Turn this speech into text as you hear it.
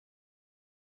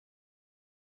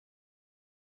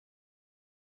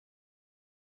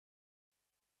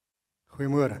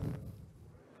Goeiemôre.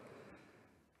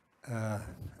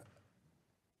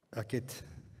 Ek het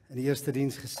in die eerste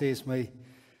diens gesê, is my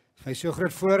so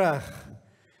groot voorreg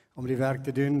om die werk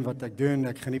te doen wat ek doen.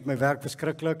 Ek geniet my werk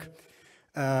verskriklik.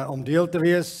 Om deel te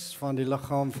wees van die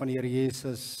liggaam van die Here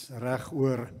Jesus reg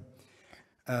oor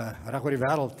die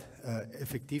wêreld,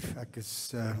 effektief. Ek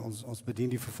is ons bedien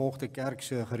die vervolgde kerk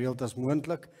so gereeld as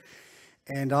moontlik.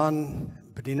 En dan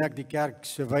bedien ek die kerk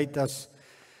so wyd as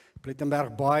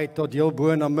Plettenberg Baai tot heel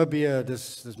bo in Namibië.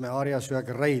 Dis my area, so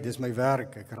ek ry, dis my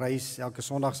werk. Ek reis elke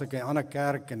Sondag se 'n ander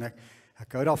kerk en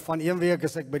ek hou daarvan. Een week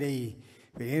is ek by die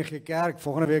NG Kerk,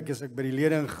 volgende week is ek by die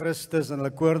lede in Christus en hulle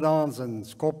koordans en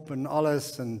skop en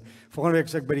alles, en volgende week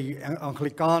is ek by die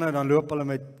Anglikane, dan loop hulle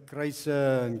met kruise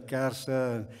en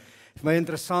kerse. Vir my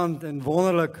interessant en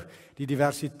wonderlik die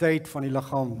diversiteit van die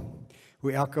liggaam,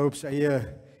 hoe elke op sy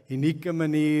eie unieke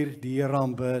manier die Here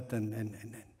aanbid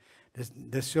en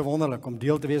dis so wonderlik om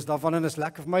deel te wees daarvan, en is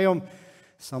lekker vir my om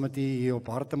saam met u hier op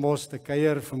Hartemos te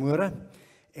kuier vanmôre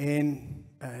en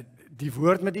die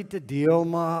woord met u te deel,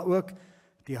 maar ook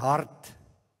die hart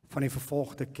van die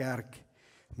vervolgde kerk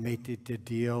met u te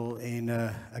deel. En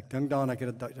ek dink daaraan, ek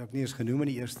het dit ook nie eens genoem in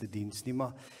die eerste diens nie,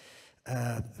 maar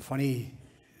van die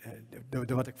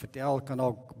wat ek vertel kan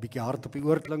ook 'n bietjie hard op die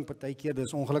oor klink partykeer.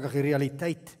 Dis ongelukkig die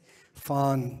realiteit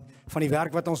van die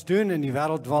werk wat ons doen in die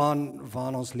wêreld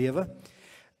waarin ons lewe.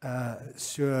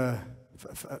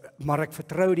 Maar ek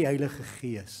vertrou die Heilige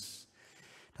Gees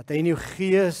dat hy in jou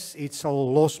gees iets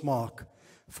sal losmaak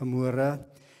vanmôre,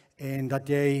 en dat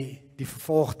jy die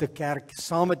vervolgde kerk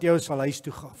saam met jou sal huis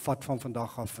toe vat van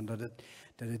vandag af, en dat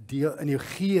dit deel in jou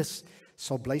gees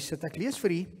sal bly sit. Ek lees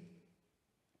vir u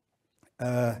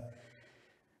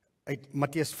uit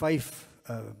Matteus 5,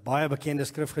 baie bekende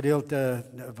skrifgedeelte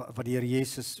wat die Here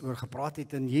Jesus oor gepraat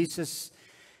het. En Jesus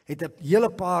het 'n hele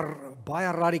paar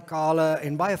baie radikale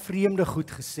en baie vreemde goed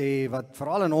gesê, wat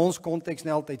veral in ons konteks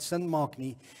nie altyd sin maak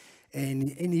nie.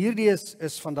 En hierdie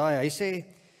is van daai, hy sê,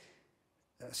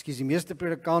 die meeste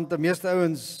predikante, meeste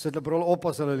ouens sit hulle bril op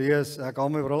as hulle lees. Ek haal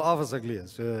my bril af as ek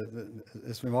lees. So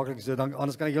is my maklik so, dan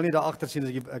anders kan ek jou nie daar agter sien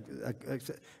as ek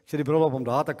sit die bril op om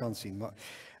daar te kan sien. Maar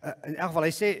in elk geval,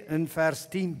 hy sê in vers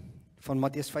 10 van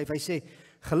Matteus 5, hy sê,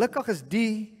 gelukkig is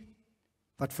die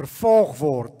wat vervolg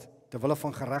word ter wille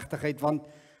van geregtigheid, want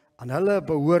aan hulle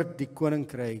behoort die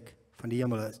koninkryk van die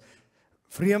hemel is.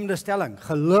 Vreemde stelling,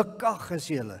 gelukkig is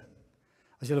julle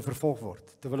as julle vervolg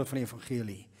word ter wille van die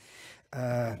evangelie.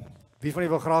 Wie van julle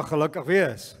wil graag gelukkig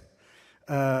wees?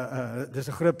 Dis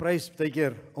 'n groot prys baie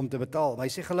keer om te betaal. Maar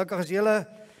hy sê, gelukkig is julle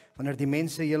wanneer die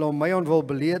mense julle om my ontwil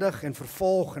beledig en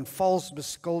vervolg en vals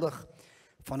beskuldig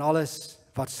van alles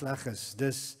wat sleg is.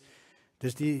 Dis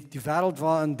die wêreld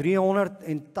waarin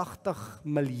 380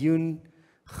 miljoen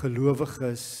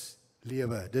gelowiges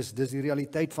lewe. Dis die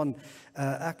realiteit van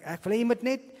ek wil hê jy moet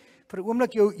net vir 'n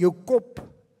oomblik jou kop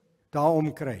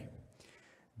daarom kry.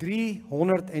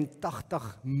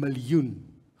 380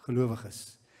 miljoen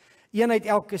gelowiges. Een uit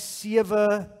elke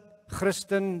 7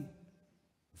 Christen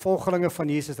volgelinge van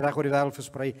Jesus reg oor die wêreld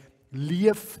versprei,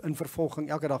 leef in vervolging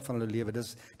elke dag van hulle lewe.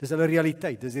 Dis hulle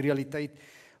realiteit. Dis die realiteit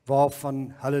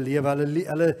waarvan hulle lewe.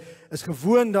 Hulle is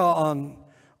gewoond daaraan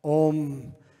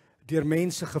om deur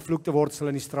mense gevloek te word, hulle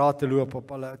in die straat te loop, op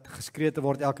hulle geskree te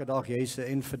word elke dag, jy is 'n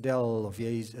infidel, of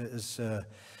jy is 'n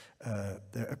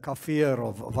kafeer,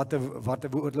 of wat 'n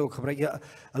woord hulle ook gebruik. Ja,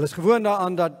 hulle is gewoond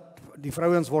daaraan dat die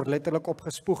vrouens word letterlik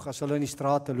opgespoeg as hulle in die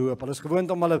strate loop. Hulle is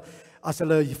gewoond om as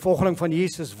hulle volgeling van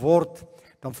Jesus word,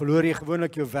 dan verloor jy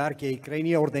gewoonlik jou werk, jy kry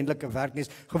nie 'n ordentlike werk nie.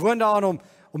 Gewoond daaraan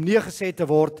om neergeset te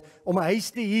word, om 'n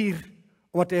huis te huur,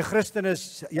 omdat jy 'n Christen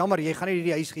is. Jammer, jy gaan nie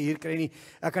die huis gehuur kry nie.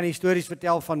 Ek kan stories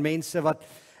vertel van mense wat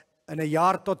in 'n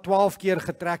jaar tot 12 keer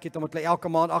getrek het, omdat hulle elke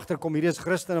maand agterkom, hierdie is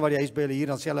Christene wat die huis by hulle huur,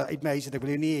 dan sê hulle, uit my huis het ek wil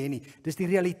jou nie hê nie. Dis die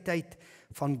realiteit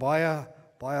van baie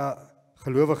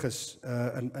gelowiges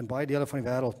in baie dele van die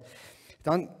wêreld.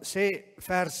 Dan sê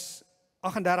vers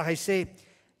 38, hy sê,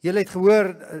 julle het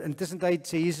gehoor, intussen tyd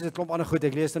sê Jesus 'n klomp ander goed,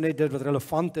 ek lees nou net dit wat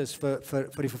relevant is vir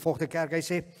die vervolgde kerk. Hy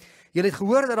sê, julle het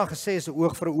gehoor dat daar gesê is 'n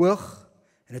oog vir 'n oog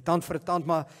en 'n tand vir 'n tand,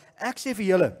 maar ek sê vir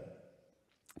julle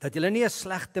dat julle nie 'n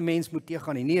slegte mens moet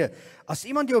teëgaan nie. Nee, as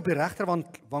iemand jou op die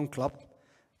regterwang klap,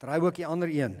 draai ook die ander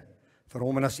een vir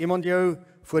hom, en as iemand jou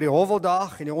voor die hof wil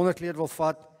daag en die onderkleed wil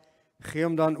vat, gee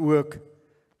hom dan ook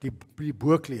die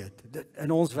bookleed.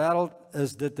 In ons wêreld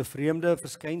is dit 'n vreemde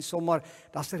verskynsel, maar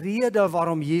daar's 'n rede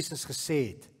waarom Jesus gesê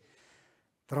het,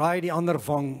 draai die ander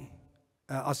wang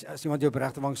as iemand jou op die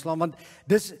regterwang slaan, want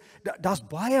daar's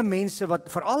baie mense wat,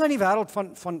 veral in die wêreld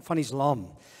van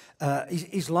Islam,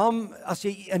 Islam, as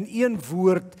jy in een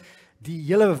woord die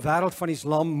hele wêreld van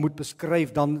Islam moet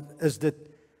beskryf, dan is dit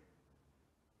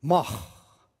mag,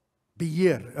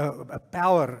 beheer,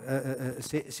 power,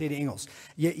 sê die Engels.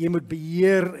 Jy moet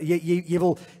beheer, jy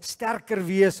wil sterker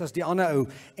wees as die ander ou.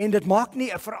 En dit maak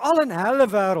nie, veral in hulle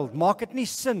wêreld, maak dit nie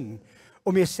sin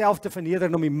om jouself te verneder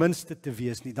en om die minste te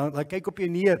wees nie. Dan kyk op jou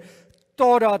neer,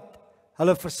 totdat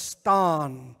hulle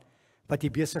verstaan wat jy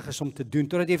besig is om te doen,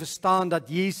 totdat jy verstaan dat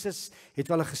Jesus het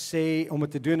hulle gesê om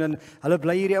dit te doen, en hulle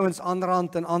bly hierdie ouens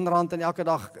aanrand en elke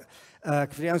dag, ek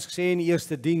het vir die ouens gesê in die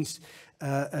eerste diens,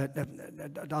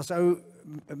 daar's ou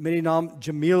met die naam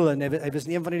Jamil, en hy was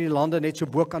in een van die lande net so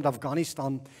bokant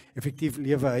Afghanistan, effektief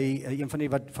lewe hy, een van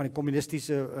die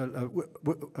kommunistiese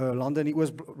lande in die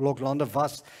Oosblok lande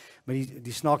was, met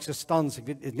die snaakse stans, ek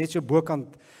weet, net so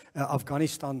bokant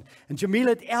Afghanistan, en Jamil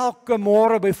het elke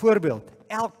môre byvoorbeeld,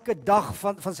 elke dag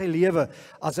van sy lewe,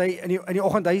 as hy in die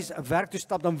oggend huis werk toe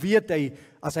stap, dan weet hy,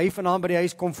 as hy vanaand by die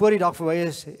huis kom, voor die dag verby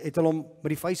is, het hulle hom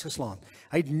met die vuis geslaan.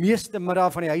 Hy het meeste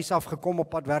middag van die huis af gekom op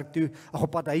pad werk toe,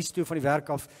 op pad huis toe van die werk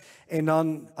af, en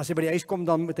dan, as hy by die huis kom,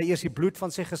 dan moet hy eers die bloed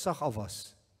van sy gesig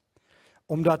afwas,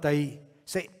 omdat hy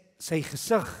sy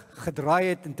gesig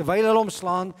gedraai het, en terwyl hulle hom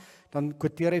slaan, dan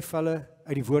quoteer hy vir hulle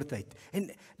uit die woord uit.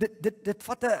 En dit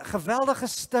vat 'n geweldige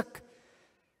stuk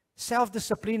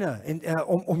selfdissipline en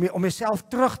om jouself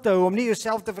terug te hou, om nie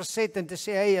jouself te verset en te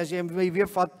sê, hey, as jy my weer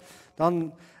vat,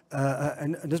 dan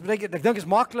en dis beteken, ek dink is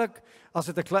maklik as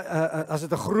dit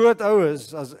 'n groot ou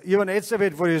is, as Ewan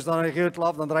Edsebet voor jou staan en gee 'n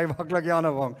klap, dan draai maklik die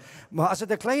ander wang. Maar as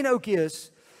dit 'n klein ouetjie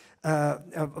is,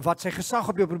 wat sy gesag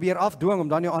op jou probeer afdwing om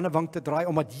dan jou ander wang te draai,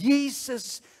 omdat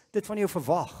Jesus dit van jou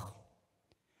verwag.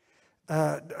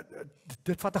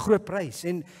 Dit vat 'n groot prys.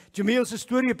 En Jamil se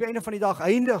storie op die einde van die dag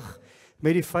eindig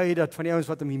met die feit dat van die ouens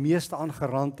wat hom die meeste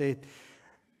aangerand het,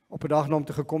 op 'n dag na hom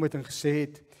toe gekom het en gesê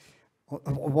het,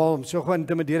 om hom so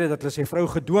geïntimideer het, dat hulle sy vrou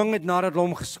gedwing het nadat hulle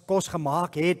hom kos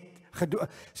gemaak het,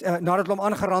 nadat hulle hom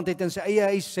aangerand het in sy eie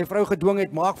huis, sy vrou gedwing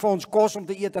het, maak vir ons kos om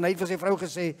te eet, en hy het vir sy vrou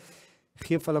gesê,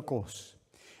 geef hulle kos.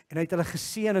 En hy het hulle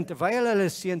geseën, en terwyl hulle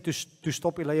seën, toe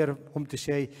stop die leier om te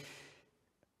sê,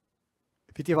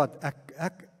 weet jy wat,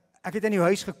 ek het in jou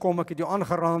huis gekom, ek het jou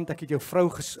aangerand, ek het jou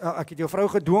vrou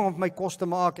gedwing om my kos te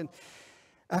maak, en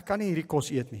ek kan nie hierdie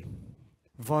kos eet nie,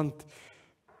 want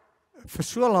vir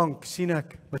so lank sien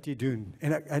ek wat jy doen,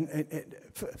 en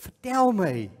vertel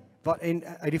my, en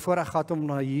uit die voorreg gehad om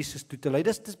na Jesus toe te lei.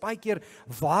 Dis baie keer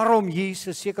waarom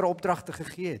Jesus sekere opdragte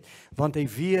gegee het, want hy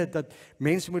weet dat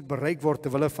mense moet bereik word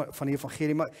terwille van die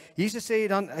evangelie. Maar Jesus sê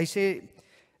dan, hy sê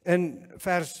in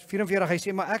vers 44, hy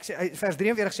sê, maar vers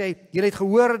 43 sê, julle het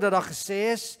gehoor dat daar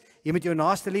gesê is, jy moet jou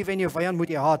naaste lief en jou vyand moet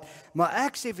jy haat, maar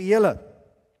ek sê vir julle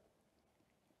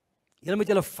moet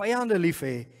julle vyande lief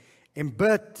hê en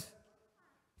bid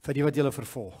vir die wat julle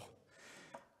vervolg.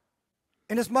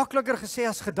 En dis makliker gesê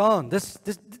as gedaan.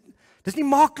 Dis nie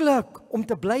maklik om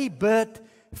te bly bid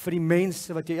vir die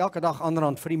mense wat jy elke dag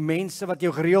aanrand, vir die mense wat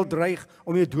jou gereeld dreig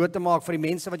om jou dood te maak, vir die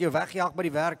mense wat jou wegjaag by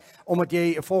die werk, omdat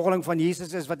jy 'n volgeling van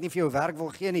Jesus is wat nie vir jou werk wil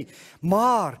gee nie.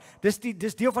 Maar dis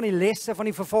deel van die lesse van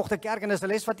die vervolgde kerk, en dis 'n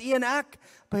les wat u en ek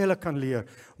by hulle kan leer,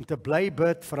 om te bly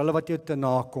bid vir hulle wat jou te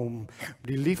nakom, om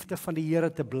die liefde van die Here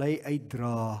te bly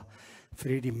uitdra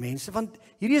vir hierdie mense, want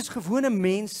hierdie is gewone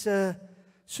mense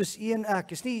soos u en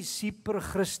ek, is nie super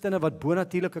Christene wat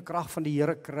bonatuurlike krag van die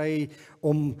Here kry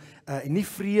om nie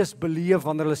vrees beleef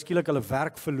wanneer hulle skielik hulle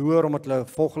werk verloor omdat hulle 'n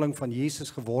volgeling van Jesus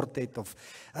geword het, of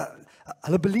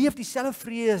hulle beleef dieselfde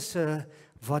vrese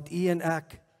wat u en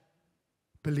ek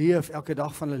beleef elke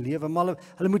dag van hulle lewe, maar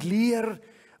hulle moet leer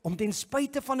om ten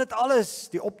spyte van dit alles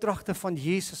die opdragte van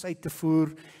Jesus uit te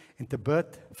voer en te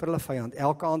bid vir hulle vyand,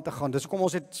 elke aand te gaan. Dis hoekom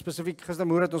ons het spesifiek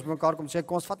gistermôre het ons mekaar kom sê,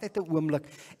 kom ons vat net 'n oomblik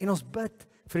en ons bid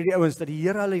vir die ouens dat die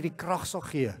Here hulle die krag sal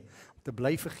gee om te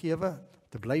bly vergewe,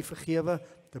 te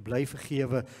bly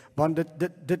vergewe, want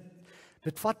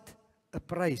dit vat 'n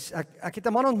prys. Ek het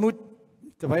 'n man ontmoet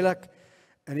terwyl ek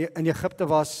in Egipte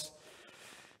was.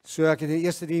 So ek het in die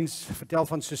eerste diens vertel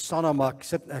van Susanna, maar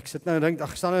ek sit nou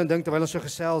en dink terwyl ons so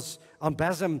gesels aan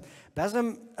Basem.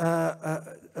 Basem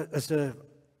is 'n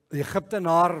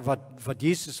Egiptenaar wat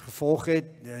Jesus gevolg het,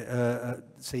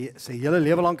 sy hele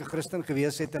lewe lank 'n Christen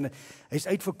gewees het, en hy's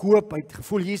uitverkoop, hy het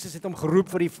gevoel Jesus het hom geroep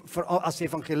as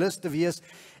evangelis te wees,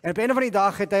 en op 'n einde van die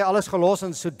dag het hy alles gelos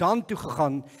en Sudan toe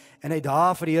gegaan, en hy het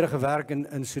daar vir die Here gewerk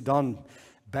in Sudan,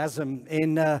 Basem,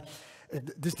 en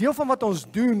dis deel van wat ons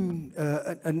doen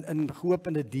in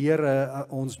geopende deure,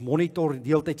 ons monitor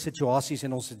deeltyd situasies,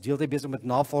 en ons is deeltyd besig met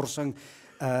navorsing,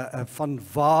 van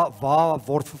waar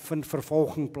word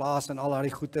vervolging plaas en al daai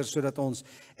goeie, sodat ons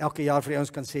elke jaar vir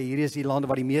ons kan sê, hierdie is die lande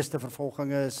waar die meeste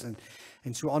vervolging is, en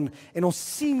en so aan. En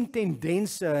ons sien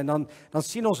tendense en dan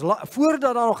sien ons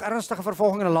voordat daar nog ernstige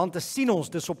vervolging in 'n land is, sien ons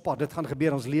dis op pad. Dit gaan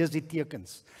gebeur. Ons lees die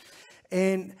tekens.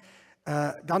 En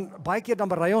dan baie keer dan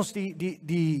berei ons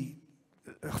die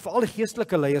veral die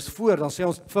geestelike leiers voor, dan sê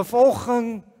ons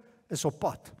vervolging is op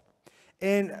pad.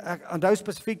 En ek onthou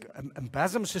spesifiek in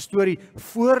Basem se storie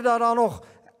voordat daar nog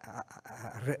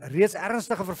reeds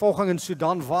ernstige vervolging in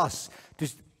Sudan was.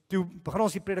 Toe begin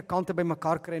ons die predikante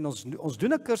bymekaar kry en ons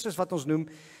doen 'n kursus wat ons noem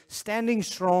Standing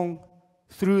Strong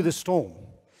Through the Storm.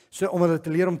 So om hulle te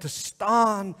leer om te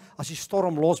staan as die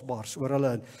storm losbars oor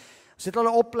hulle. Ons het hulle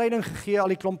 'n opleiding gegee, al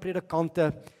die klomp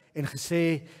predikante, en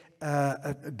gesê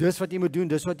dis wat jy moet doen,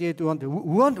 dis wat jy het.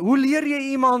 Hoe leer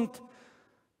jy iemand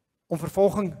om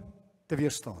vervolging te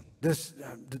weerstaan?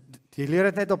 Jy leer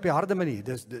dit net op die harde manier.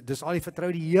 Dis al die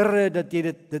vertrou die Here dat jy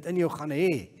dit in jou gaan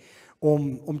hê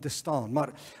om te staan.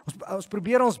 Maar ons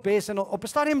probeer ons bes en op 'n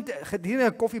stadium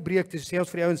gedurende 'n koffiebreek te sê ons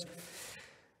vir die ouens,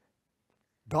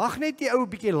 daag net die ou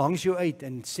bietjie langs jou uit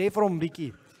en sê vir hom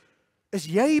bietjie, is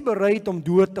jy bereid om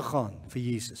dood te gaan vir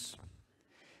Jesus?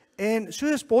 En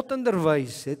so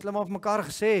spottenderwys het hulle maar vir mekaar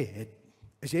gesê,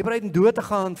 is jy bereid om dood te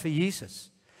gaan vir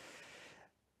Jesus?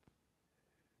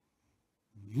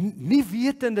 Nie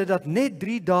wetende dat net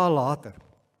 3 dae later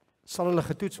sal hulle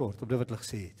getoets word op dit wat hulle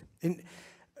gesê het. En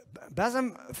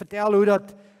Basem vertel hoe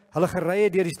dat hulle gery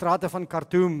het deur die strate van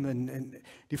Khartoum en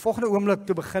die volgende oomblik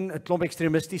toe begin 'n klomp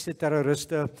ekstremistiese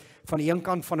terroriste van die een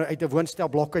kant uit 'n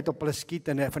woonstelblok uit op hulle skiet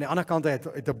en van die ander kant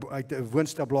uit 'n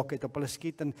woonstelblok uit op hulle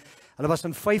skiet, en hulle was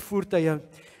in 5 voertuie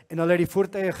en hulle het die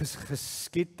voertuie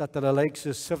geskiet dat hulle lyk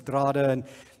soos sifdrade. En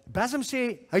Basem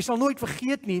sê hy sal nooit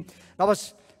vergeet nie, daar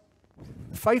was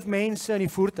 5 mense in die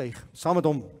voertuig saam met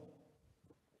hom.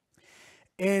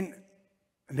 En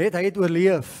net hy het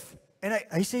oorleef. En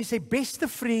hy sê sy beste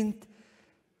vriend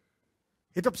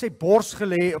het op sy bors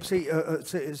gelê, op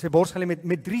sy bors gelê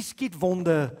met 3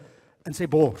 skietwonde in sy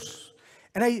bors.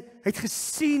 En hy het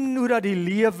gesien hoe dat die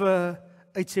lewe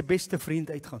uit sy beste vriend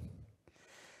uitgaan.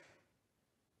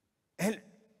 En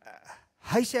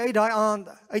hy sê hy daai aand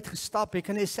uitgestap, jy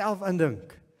kan jouself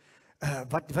indink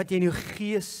wat jy in jou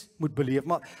gees moet beleef.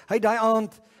 Maar hy het daai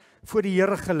aand voor die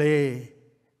Here gelê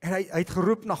en hy het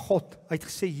geroep na God. Hy het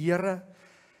gesê, Here,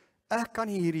 ek kan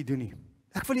nie hierdie doen nie.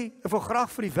 Ek wil graag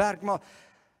vir die werk, maar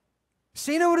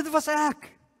sê nou dit was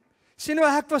ek. Sê nou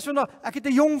ek was vandag, ek het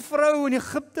 'n jong vrou in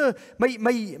Egipte,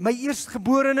 my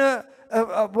eerstgeborene,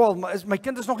 my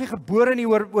kind is nog nie gebore nie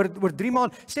oor 3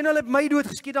 maande. Sê nou hulle het my dood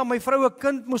geskiet, dan my vrou 'n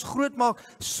kind moes grootmaak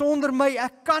sonder my.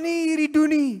 Ek kan nie hierdie doen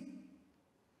nie.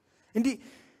 En hy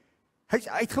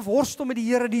het geworstel met die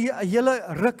Here die hele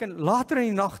ruk, en later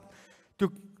in die nag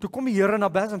toe kom die Here na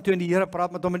Basem toe en die Here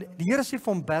praat met hom, en die Here sê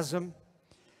vir hom, Basem,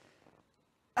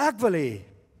 ek wil hê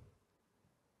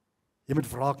jy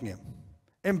moet wraak neem.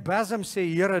 En Basem sê,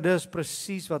 Here, dis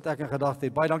presies wat ek in gedagte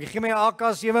het. Baie dankie. Gee my 'n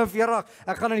AK-47.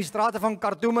 Ek gaan in die strate van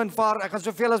Khartoum invaar. Ek gaan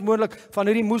soveel as moontlik van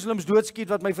hierdie moslems doodskiet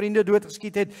wat my vriende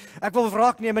doodgeskiet het. Ek wil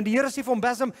wraak neem. En die Here sê vir hom,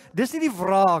 Basem, dis nie die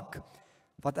wraak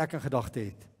wat ek in gedagte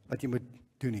het wat jy moet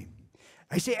doen nie.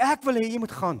 Hy sê, ek wil hê jy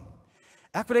moet gaan.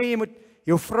 Ek wil hê jy moet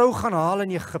jou vrou gaan haal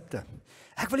in Egipte.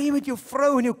 Ek wil hê jy moet jou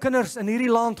vrou en jou kinders in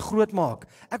hierdie land grootmaak.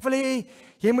 Ek wil hê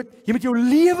jy moet jou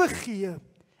lewe gee.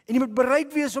 En jy moet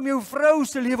bereid wees om jou vrou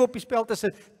se lewe op die spel te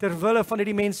sit ter wille van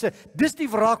hierdie mense. Dis die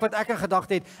wraak wat ek in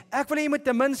gedagte het. Ek wil hê jy moet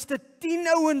ten minste 10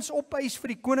 ouens opeis vir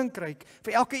die koninkryk,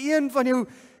 vir elke een van jou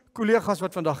kollegas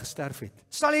wat vandag gesterf het.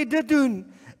 Sal jy dit doen?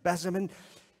 Basem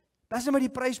het die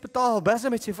prys betaal.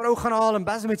 Basem het sy vrou gaan haal en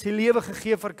Basem het sy lewe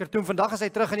gegee vir Khartoum. Vandag is hy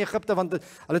terug in Egipte want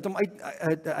hulle het hom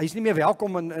hy is nie meer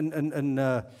welkom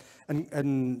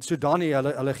in Sudan nie.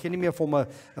 Hulle gee nie meer vir hom 'n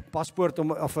paspoort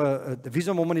of 'n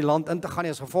visum om in die land in te gaan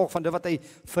nie, as gevolg van dit wat hy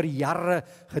vir jare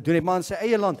gedoen het, maar in sy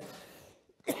eie land.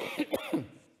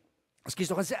 Ekskuus,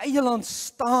 nog in sy eie land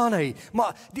staan hy.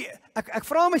 Maar ek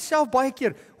vra myself baie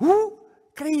keer, hoe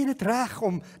kry jy dit reg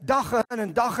om dag in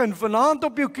en dag in vanaand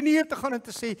op jou knieë te gaan en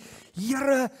te sê,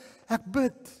 Here, ek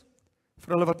bid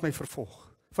vir hulle wat my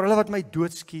vervolg, vir hulle wat my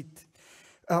doodskiet,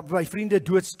 my vriende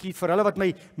doodskiet, vir hulle wat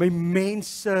my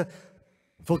mense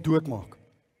wil doodmaak.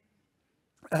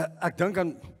 Ek dink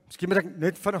aan, miskien moet ek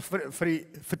net vinnig vir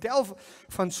vertel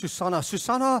van Susanna.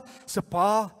 Susanna se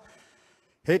pa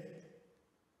het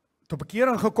tot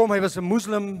bekering gekom. Hy was 'n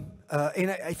moslim en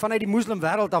hy vanuit die moslim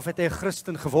wêreld af het hy 'n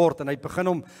Christen geword en hy het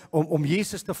begin om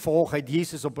Jesus te volg. Hy het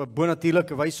Jesus op 'n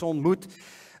bonatuurlike wyse ontmoet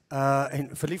en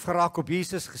verlief geraak op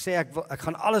Jesus, gesê ek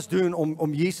gaan alles doen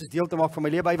om Jesus deel te maak van my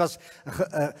lewe. Hy was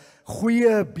 'n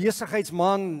goeie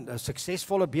besigheidsman, 'n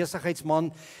suksesvolle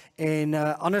besigheidsman en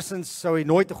andersins sou hy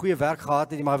nooit 'n goeie werk gehad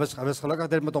het nie, maar hy was gelukkig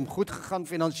dit met hom goed gegaan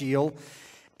finansiëel.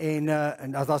 En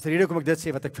daar's 'n rede hoekom ek dit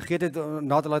sê, wat ek vergeet het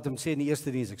na te laat om sê in die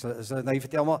eerste diens. Ek sal dit nou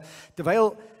vertel, maar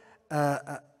terwyl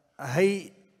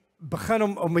hy begin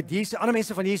om met Jesus, ander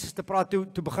mense van Jesus te praat,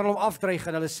 toe begin hulle hom afdreig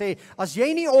en hulle sê, as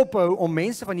jy nie ophou om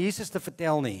mense van Jesus te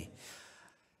vertel nie,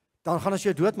 dan gaan ons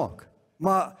jou doodmaak.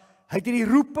 Maar hy het hierdie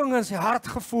roeping in sy hart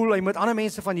gevoel, hy moet ander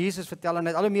mense van Jesus vertel en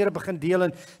hy het al hoe meer begin deel.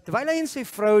 En terwyl hy en sy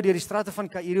vrou deur die strate van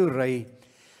Kaïro ry,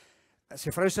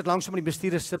 sy vrou sit langs hom in die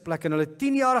bestuurder sitplek en hulle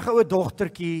 10-jarige ouer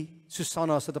dogtertjie,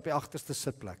 Susanna, sit op die agterste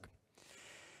sitplek.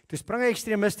 Toe spring 'n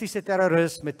ekstremistiese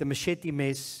terroris met 'n machete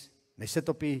mes, en hy sit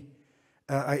op die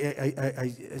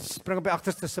hy spring op die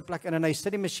agterste sitplek in en hy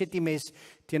sit die machete mes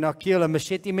teen haar keel. 'n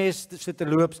Machete mes sit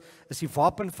terloops is die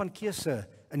wapen van keuse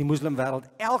in die moslim wêreld.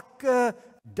 Elke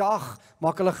dag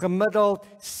maak hulle gemiddeld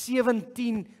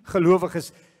 17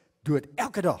 gelowiges dood,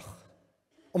 elke dag,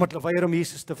 omdat hulle weier om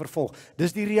Jesus te vervolg.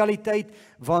 Dis die realiteit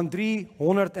van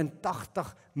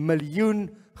 380 miljoen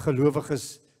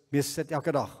gelowiges mee sit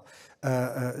elke dag.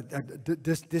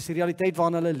 Dis die realiteit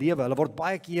waarin hulle lewe. Hulle word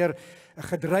baie keer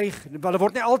gedreig. Hulle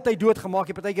word nie altyd doodgemaak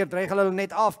nie. Partykeer dreig hulle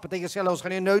net af. Partykeer sê hulle ons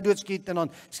gaan nie nou doodskiet en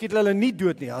dan skiet hulle nie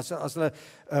dood nie as hulle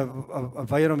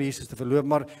weier om Jesus te verloop.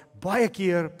 Maar baie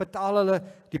keer betaal hulle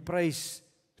die prys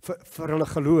vir hulle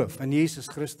geloof in Jesus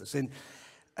Christus. En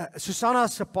Susanna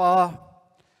se pa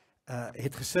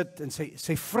het gesit en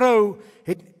sy vrou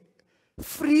het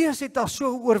vrees het haar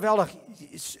so oorweldig,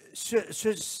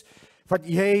 soos wat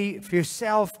jy vir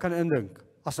jouself kan indink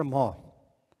as 'n ma.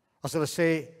 As hulle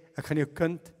sê, ek gaan jou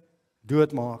kind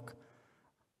doodmaak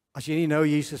as jy nie nou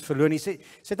Jesus verloor nie. Sy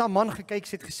het haar man gekyk,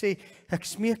 sy het gesê, ek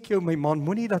smeek jou my man,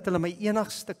 moenie dat hulle my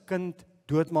enigste kind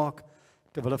doodmaak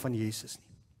ter wille van Jesus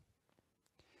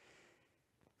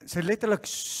nie. Sy het letterlik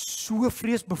so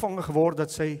vreesbevange geword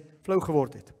dat sy flou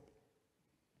geword het.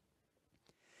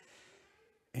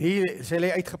 Hier sy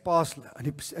lê uitgepaas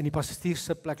in die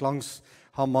passasierssitplek langs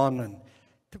haar man en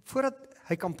voordat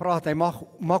hy kan praat, hy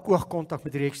maak oogkontak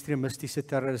met die ekstremistiese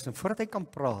terroriste en voordat hy kan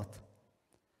praat,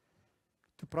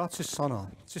 toe praat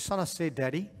Susanna. Susanna sê,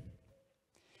 Daddy,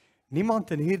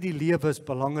 niemand in hierdie lewe is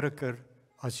belangriker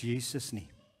as Jesus nie.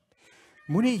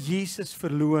 Moenie Jesus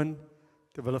verloon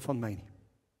ter wille van my nie.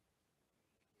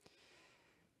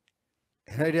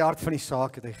 En uit die hart van die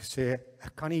saak het hy gesê,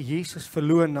 ek kan nie Jesus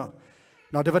verloon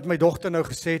na dit wat my dogter nou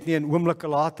gesê het nie, en oomblikke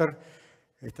later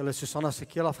het hulle Susanna se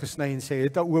keel afgesny en sê,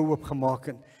 het haar oë oopgemaak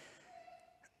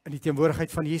in die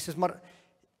teenwoordigheid van Jesus. Maar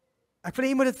ek wil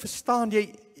jy moet dit verstaan,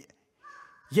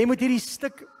 jy moet hierdie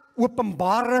stuk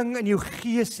openbaring in jou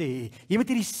gees hê, jy moet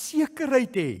hierdie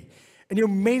sekerheid hê in jou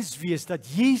menswees dat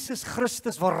Jesus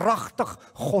Christus waaragtig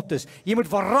God is. Jy moet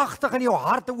waaragtig in jou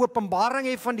hart 'n openbaring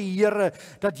hê van die Here,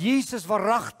 dat Jesus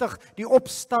waaragtig die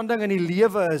opstanding in die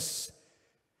lewe is.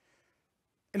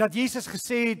 En dat Jesus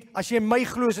gesê het, as jy in my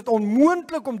glo, is dit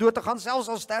onmoontlik om dood te gaan, selfs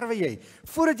al sterwe jy,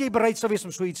 voordat jy bereid sal wees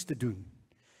om so iets te doen.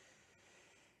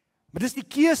 Maar dis die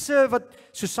keuse wat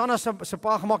Susanna se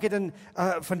pa gemaak het in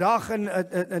vandag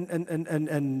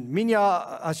in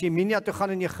Minya, as jy Minya toe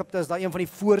gaan in Egipte, is daar een van die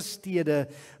voorstede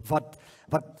wat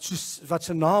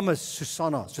sy naam is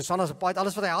Susanna. Susanna se pa het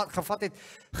alles wat hy gevat het,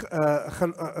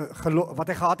 wat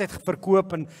hy gehad het,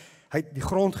 verkoop en hy het die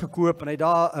grond gekoop en hy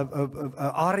daar 'n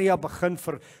area begin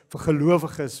vir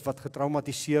gelowiges wat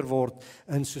getraumatiseer word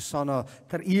in Susanna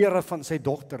ter ere van sy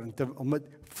dogter en om 'n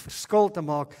verskil te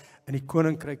maak in die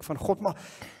koninkryk van God. Maar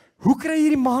hoe kry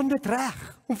hierdie man dit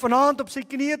reg om vanaand op sy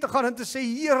knieë te gaan en te sê,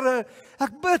 Here,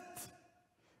 ek bid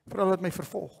vir hulle wat my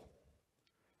vervolg?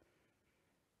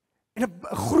 En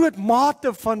 'n groot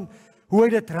mate van hoe hy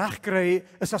dit reg kry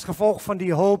is as gevolg van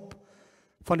die hulp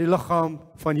van die liggaam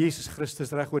van Jesus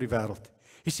Christus reg oor die wêreld.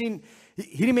 Jy sien,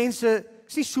 hierdie mense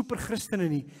is nie super Christene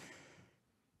nie.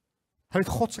 Hulle het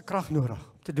God se krag nodig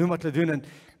om te doen wat hulle doen, en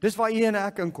dis waar u en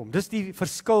ek inkom. Dis die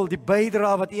verskil, die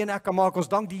bydrae wat u en ek kan maak. Ons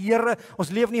dank die Here, ons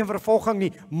leef nie in vervolging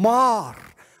nie, maar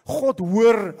God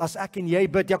hoor as ek en jy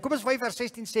bid. Jakobus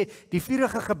 5:16 sê, die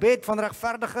vurige gebed van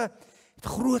regverdige het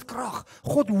groot krag.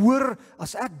 God hoor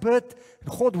as ek bid,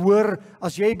 en God hoor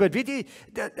as jy bid. Weet jy,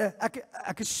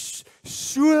 ek is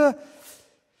so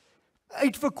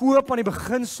uitverkoop aan die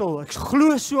beginsel. Ek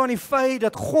glo so aan die feit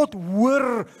dat God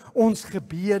hoor ons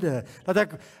gebede. Dat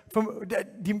ek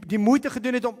die moeite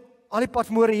gedoen het om al die pad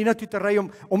vanmôre hiernatoe te ry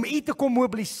om u te kom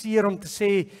mobiliseer om te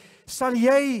sê, sal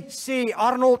jy sê,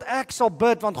 Arnold, ek sal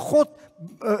bid, want God,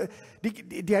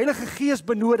 die Heilige Gees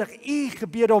benodig u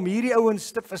gebede om hierdie ouens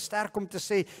te versterk om te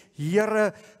sê, Here,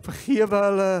 vergewe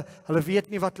hulle weet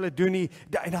nie wat hulle doen nie.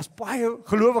 En daar's baie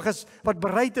gelowiges wat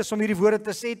bereid is om hierdie woorde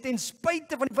te sê, ten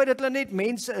spyte van die feit dat hulle net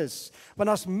mense is.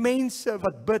 Want daar's mense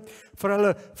wat bid vir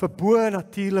hulle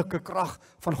bo-natuurlike krag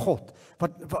van God.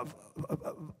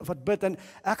 Wat bid, en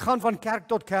ek gaan van kerk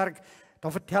tot kerk,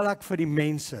 dan vertel ek vir die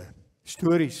mense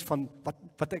stories van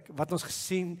wat ons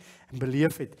gesien en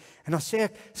beleef het. En dan sê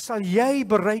ek, sal jy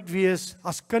bereid wees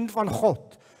as kind van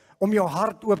God om jou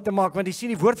hart oop te maak? Want jy sien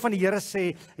die woord van die Here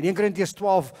sê in 1 Korintiërs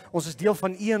 12, ons is deel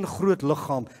van een groot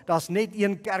liggaam. Daar's net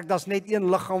een kerk, daar's net een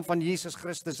liggaam van Jesus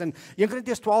Christus. En 1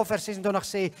 Korintiërs 12 vers 26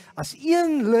 sê, as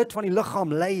een lid van die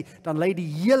liggaam ly, dan ly die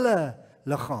hele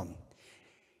liggaam.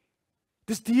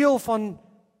 Dis deel van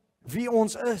wie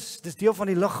ons is, dis deel van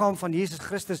die liggaam van Jesus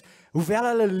Christus. Hoewel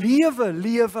hulle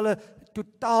leef hulle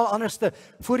totaal anderste.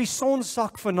 Voor die son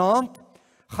sak vanaand,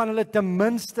 gaan hulle ten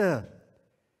minste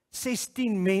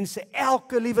 16 mense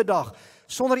elke liewe dag,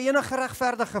 sonder enige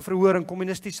regverdige verhoor in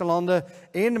kommunistiese lande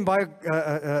en in baie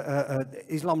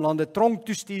islamlande tronk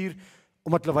toestuur,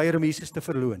 omdat hulle weier om Jesus te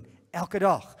verloon. Elke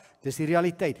dag, dis die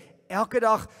realiteit. Elke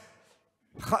dag,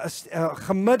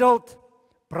 gemiddeld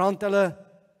brand hulle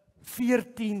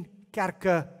 14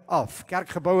 kerke af.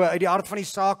 Kerkgeboue uit die aard van die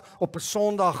saak, op 'n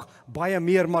Sondag baie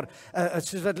meer, maar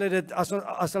soos wat hulle dit,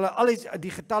 as hulle al die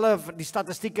getalle, die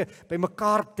statistieke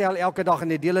bymekaar tel elke dag en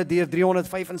die dele deur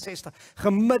 365,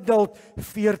 gemiddeld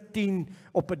 14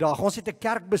 op 'n dag. Ons het 'n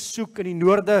kerk besoek in die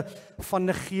noorde van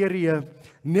Nigerië,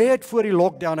 net voor die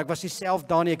lockdown. Ek was nie self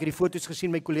daar nie, ek het die foto's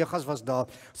gesien, my kollegas was daar.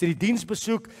 Ons het die diens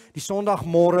besoek, die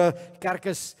Sondagmôre, kerk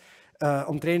is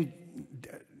omtrent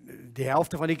die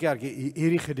helfte van die kerk,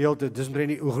 hierdie gedeelte, dis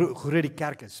omtrent hoe groot die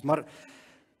kerk is. Maar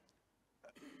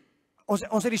ons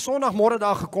het die Sondagmôre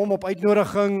daar gekom op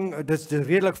uitnodiging, dit is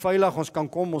redelik veilig, ons kan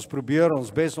kom, ons probeer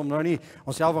ons bes om nou nie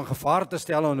onsself in gevaar te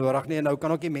stel onnodig nie, en nou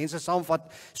kan ook die mense saamvat.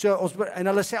 So en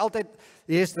hulle sê altyd,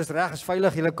 yes, dis reg, is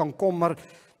veilig, julle kan kom, maar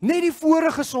net die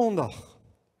vorige Sondag,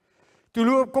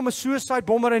 toe kom 'n suicide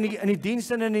bomber in die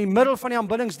diens in die middel van die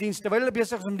aanbiddingsdiens, terwyl hulle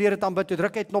besig is om die Here te aanbid, toe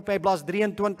druk hy 'n knop, hy blaas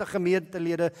 23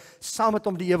 gemeentelede saam met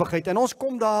hom die ewigheid. En ons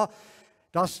kom daar,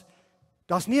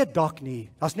 daar's nie 'n dak nie,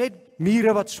 daar's net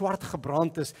mure wat swart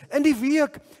gebrand is. In die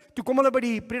week, toe kom hulle by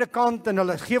die predikant en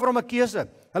hulle gee vir hom 'n keuse.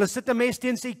 Hulle sit 'n mes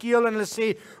teen sy keel en hulle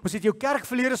sê, ons het jou kerk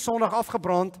verlede Sondag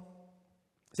afgebrand.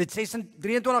 Ons het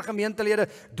 23 gemeentelede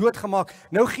doodgemaak.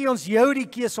 Nou gee ons jou die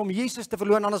keuse om Jesus te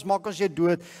verloon, anders maak ons jou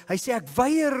dood. Hy sê, ek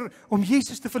weier om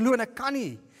Jesus te verloon, ek kan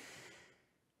nie.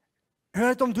 En hy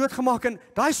het hom doodgemaak, en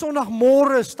daai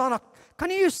Sondagmôre staan ek, kan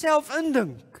jy jouself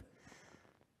indink?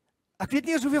 Ek weet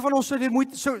nie eens hoeveel van ons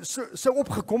so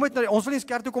opgekom het, ons wil nie eens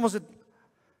kerk toe kom as dit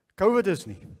COVID is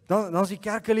nie. Dan is die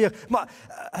kerke leeg. Maar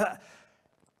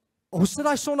ons sit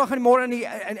daai Sondag in die môre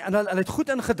en hulle het goed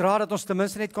ingedra dat ons ten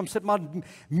minste net kom sit, maar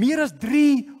meer as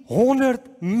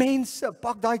 300 mense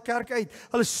pak daai kerk uit.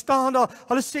 Hulle staan daar,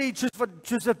 hulle sê,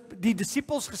 soos die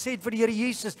disippels gesê het vir die Here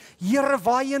Jesus, Here,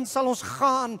 waarheen sal ons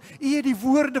gaan? U het die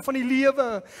woorde van die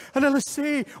lewe. En hulle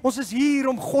sê, ons is hier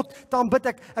om God te aanbid.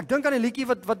 Ek dink aan 'n liedjie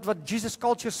wat Jesus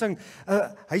Culture sing.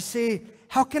 Hy sê,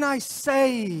 how can I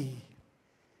say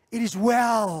it is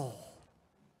well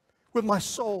with my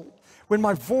soul when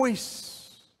my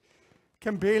voice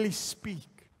can barely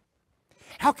speak?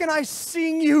 How can I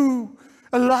sing you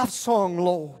a love song,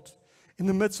 Lord, in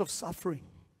the midst of suffering?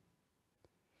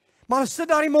 Maar hulle sit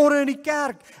daar die môre in die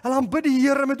kerk, hulle aanbid die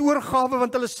Here met oorgawe,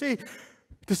 want hulle sê,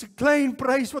 dis 'n klein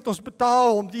prys wat ons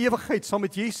betaal om die ewigheid saam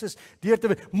met Jesus deur te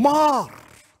wen. Maar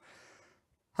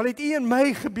hulle het u en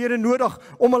my gebede nodig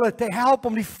om hulle te help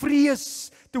om die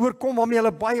vrees te oorkom waarmee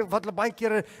hulle baie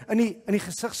kere in die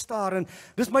gesig staar. En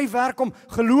dis my werk om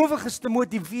gelowiges te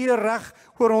motiveer reg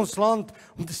oor ons land,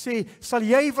 om te sê, sal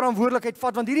jy verantwoordelikheid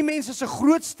vat, want hierdie mense se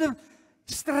grootste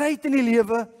stryd in die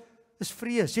lewe is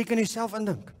vrees. Jy kan jouself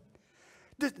indink.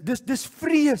 Dis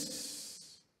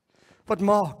vrees wat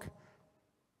maak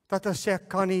dat hulle sê, ek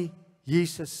kan nie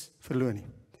Jesus verloon nie.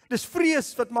 Dis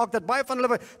vrees wat maak dat baie van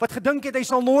hulle wat gedink het, hy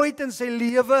sal nooit in sy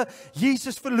lewe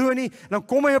Jesus verloon nie, en dan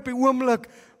kom hy op die oomblik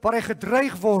waar hy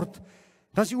gedreig word,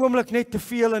 dan is die oomblik net te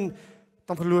veel en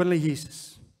dan verloor hulle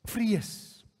Jesus.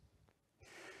 Vrees.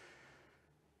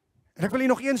 En ek wil hier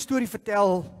nog een storie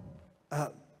vertel.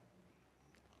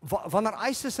 Wanneer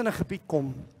ISIS in 'n gebied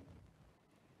kom,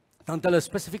 dan het hulle 'n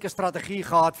spesifieke strategie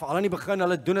gehad, veral in die begin,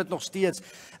 hulle doen dit nog steeds.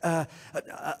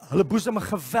 Hulle boesem 'n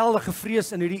geweldige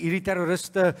vrees in hierdie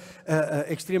terroriste,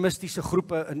 ekstremistiese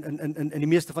groepe in die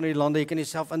meeste van die lande. Jy kan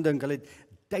jouself indink, hulle het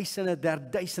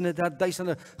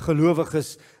duisende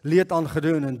gelowiges leed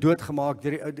aangedoen en doodgemaak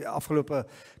deur die afgelope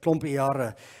klompie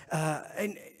jare.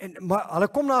 Maar hulle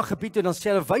kom na 'n gebied toe, dan sê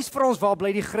hulle, wys vir ons waar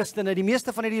bly die Christene. Die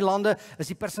meeste van hierdie lande is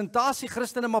die persentasie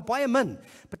Christene maar baie min.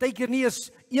 Partykeer nie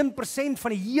eens 1%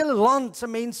 van die hele land se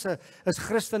mense is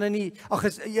Christene nie.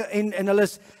 En hulle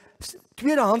is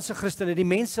tweedehandse Christene. Die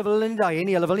mense wil hulle nie daar hê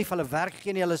nie. Hulle wil nie vir hulle werk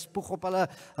gee nie. Hulle spoeg op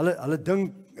hulle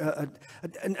ding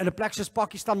in 'n plek soos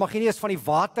Pakistan mag jy nie eens van die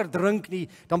water drink nie,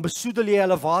 dan besoedel jy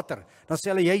hulle water. Dan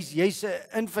sê hulle jy's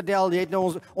 'n infidel, jy het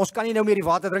nou ons kan nie nou meer die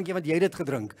water drink nie want jy het dit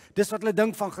gedrink. Dis wat hulle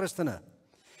dink van Christene.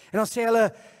 En dan sê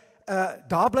hulle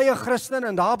daar bly 'n Christen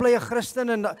en daar bly 'n Christen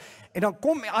en dan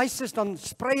kom ISIS, dan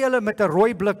sprei hulle met 'n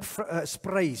rooi blik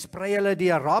sprei hulle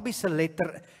die Arabiese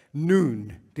letter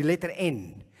Noon, die letter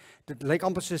N. Dit lyk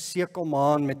amper so 'n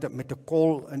sekelmaan met 'n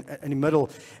kol in die middel.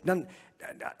 Dan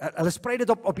hulle sprei dit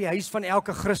op die huis van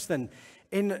elke Christen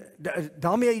en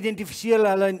daarmee identifiseer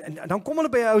hulle en dan kom hulle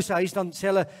by 'n ou se huis, dan sê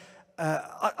hulle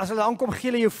as hulle aankom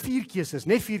gee hulle jou 4 keuses,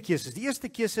 net 4 keuses. Die eerste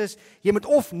keuse is jy moet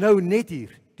of nou net hier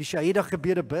die Shahida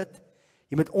gebede bid.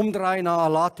 Jy moet omdraai na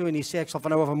Allah toe en jy sê ek sal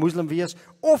van nou af 'n moslim wees,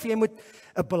 of jy moet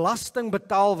 'n belasting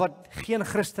betaal wat geen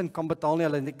Christen kan betaal nie.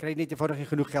 Hulle kry net eenvoudig nie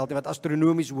genoeg geld nie wat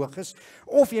astronomies hoog is.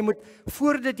 Of jy moet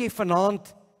voordat jy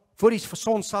vanaand voor die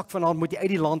son sak vanaand moet jy uit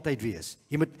die land uit wees.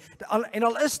 Jy moet en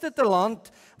al is dit 'n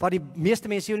land waar die meeste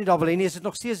mense jou nie daar wil hê nie, is dit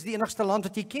nog steeds die enigste land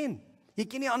wat jy ken. Jy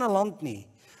ken nie 'n ander land nie.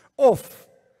 Of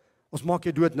ons maak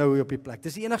jou dood nou op die plek.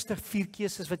 Dis die enigste 4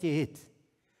 keuses wat jy het.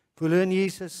 Glo in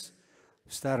Jesus,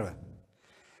 sterwe.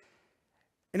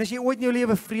 En as jy ooit in jou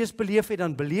lewe vrees beleef het,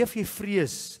 dan beleef jy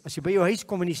vrees as jy by jou huis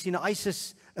kom en jy sien 'n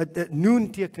ISIS 'n noon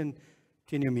teken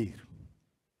teen jou muur.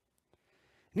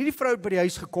 Nie die vrou het by die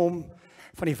huis gekom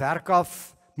van die werk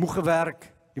af, moeg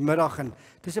gewerk die middag en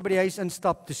toe sy by die huis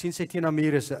instap, toe sien sy teen haar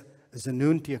muur is 'n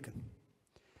noon teken.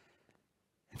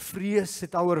 En vrees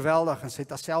het haar oorweldig en sy het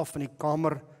haarself in die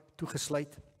kamer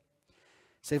toegesluit.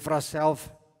 Sy het vir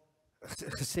haarself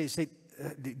gesê, sy het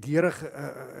die Here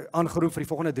aangeroep vir die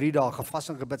volgende 3 dae, gevas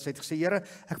en gebid. Sy het gesê, Here,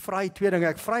 ek vra U 2 dinge.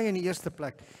 Ek vra U in die eerste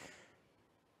plek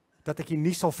dat ek U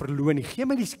nie sal verloon nie. Gee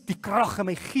my die krag in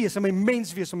my gees en my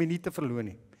mens wees om U nie te verloon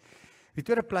nie. Die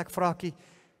tweede plek vra ek U,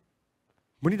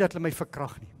 moenie dat hulle my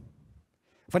verkrag nie.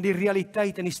 Want die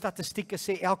realiteit en die statistieke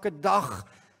sê elke dag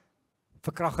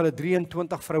verkrag hulle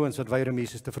 23 vrouens wat weier om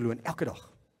Jesus te verloon. Elke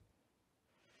dag.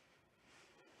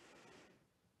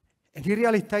 En die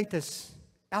realiteit is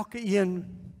elke een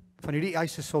van hierdie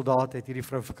ISIS soldate het hierdie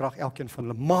vrou verkrag, elkeen van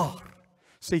hulle, maar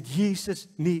sy het Jesus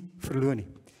nie verloon nie.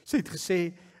 Sy het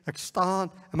gesê, ek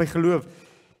staan in my geloof,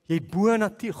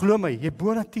 glo my, jy het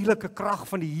bonatuurlike krag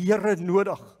van die Here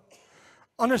nodig.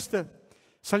 Anderste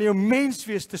sal jou mens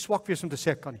wees te swak wees om te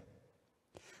sê ek kan nie.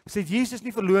 Sy het Jesus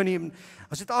nie verloon nie,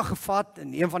 as het haar gevat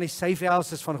in een van die safe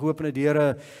houses van geopende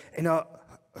deure en haar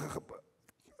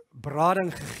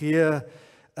berading gegee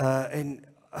en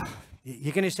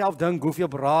jy kan jouself dink hoeveel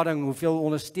berading, hoeveel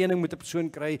ondersteuning moet 'n persoon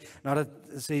kry nadat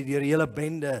sy deur 'n hele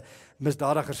bende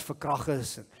misdadigers verkrag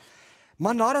is.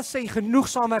 Maar nadat sy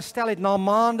genoegsaam herstel het, na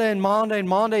maande en maande en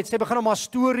maande, het sy begin om haar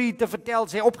storie te vertel.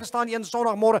 Sy het opgestaan een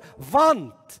Sondagmôre,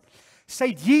 want sy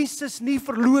het Jesus nie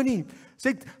verloon nie.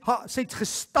 Sy het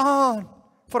gestaan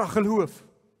vir haar geloof.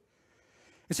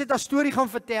 En sy het haar storie gaan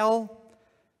vertel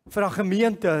vir haar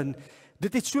gemeente en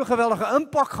dit het so geweldige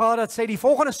impak gehad dat sy die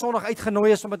volgende Sondag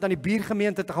uitgenooi is om dit aan die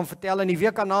buurgemeente te gaan vertel en die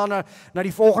week daarna na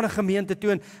die volgende gemeente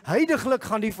toe. En huidiglik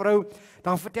gaan die vrou,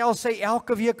 dan vertel sy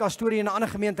elke week haar storie in 'n ander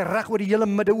gemeente reg oor die hele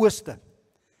Midde-Ooste.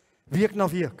 Week na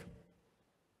week.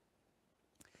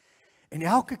 En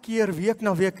elke keer, week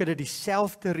na week, het dit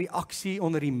dieselfde reaksie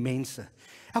onder die mense.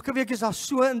 Elke week is daar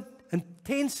so 'n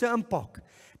intense impak.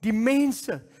 Die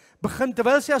mense begin,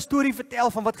 terwyl sy haar storie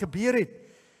vertel van wat gebeur het,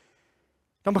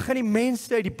 dan begin die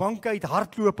mense uit die banke uit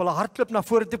hardloop, hulle hardloop na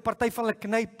vore toe, party van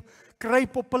hulle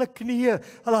kruip op hulle knieë,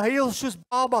 hulle huil soos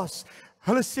babas.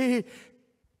 Hulle sê,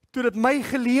 toe dit my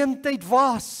geleentheid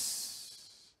was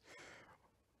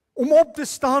om op te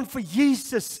staan vir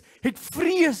Jesus, het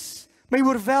vrees my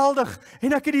oorweldig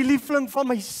en ek het die liefling van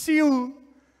my siel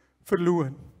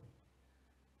verloon.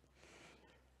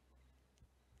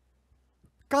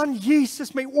 Kan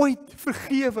Jesus my ooit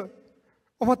vergewe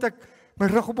omdat ek my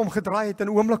rug op hom gedraai het in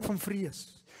 'n oomblik van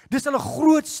vrees? Dis hulle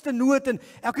grootste nood en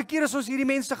elke keer as ons hierdie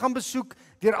mense gaan besoek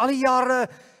deur al die jare,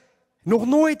 nog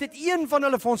nooit het een van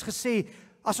hulle vir ons gesê,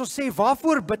 as ons sê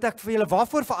waarvoor bid ek vir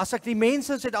julle, as ek die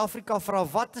mense in Suid-Afrika vra,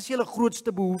 wat is julle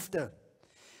grootste behoefte?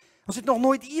 Ons het nog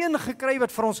nooit een gekry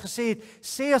wat vir ons gesê het,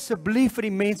 sê asseblief vir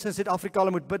die mense in Suid-Afrika,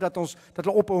 hulle moet bid dat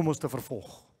hulle ophou om ons te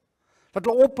vervolg. Dat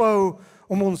hulle ophou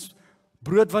om ons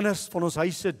broodwinners van ons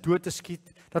huise dood te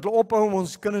skiet, Dat hulle ophou om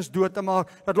ons kinders dood te maak,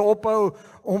 dat hulle ophou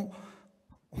om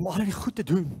al die goed te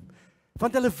doen.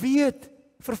 Want hulle weet,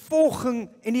 vervolging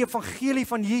en die evangelie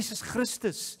van Jesus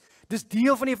Christus, dis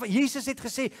deel van Jesus het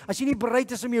gesê, as jy nie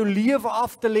bereid is om jou lewe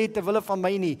af te lê ter wille van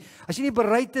my nie, as jy nie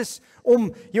bereid is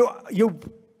om jou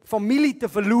familie te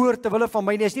verloor ter wille van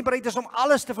my nie, as jy nie bereid is om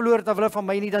alles te verloor ter wille van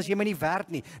my nie, dan is jy my nie werd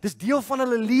nie. Dis deel van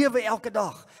hulle lewe elke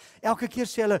dag. Elke keer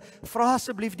sê hulle, vra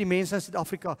asseblief die mense in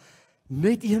Suid-Afrika,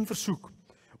 net een versoek.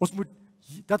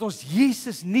 Dat ons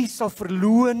Jesus nie sal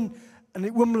verloon in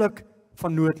die oomblik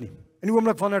van nood nie. In die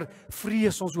oomblik wanneer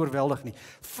vrees ons oorweldig nie.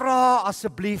 Vra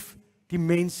asseblief die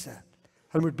mense.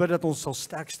 Hulle moet bid dat ons sal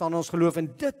sterk staan in ons geloof, en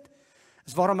dit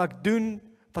is waarom ek doen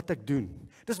wat ek doen.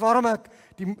 Dis waarom ek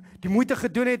die moeite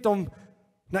gedoen het om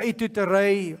na u toe te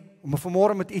ry, om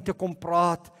vanmôre met u te kom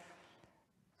praat.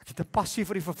 Ek het 'n passie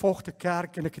vir die vervolgde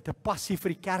kerk, en ek het 'n passie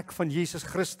vir die kerk van Jesus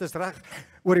Christus reg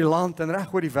oor die land en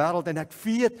reg oor die wêreld, en ek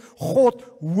weet God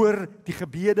hoor die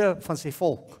gebede van sy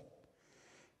volk.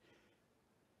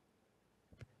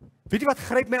 Weet jy wat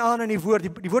gryp my aan in die woord?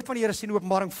 Die woord van die Here sê in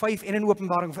Openbaring 5 en in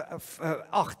Openbaring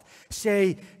 8 sê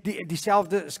hy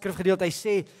dieselfde skrifgedeelte. Hy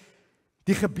sê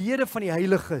die gebede van die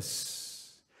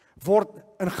heiliges word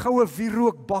in goue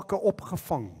wierookbakke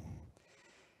opgevang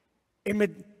en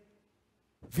met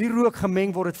wierook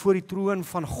gemeng word dit voor die troon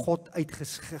van God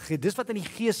uitgegee. Dis wat in die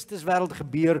geesteswêreld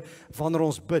gebeur wanneer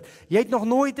ons bid. Jy het nog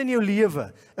nooit in jou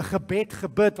lewe 'n gebed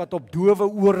gebid wat op dowe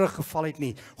ore geval het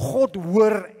nie. God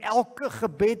hoor elke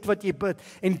gebed wat jy bid,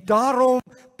 en daarom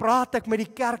praat ek met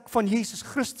die kerk van Jesus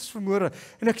Christus vanmôre,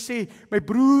 en ek sê, my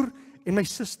broer en my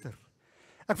suster,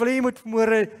 ek wil hê jy moet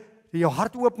vanmôre jou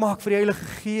hart oopmaak vir die Heilige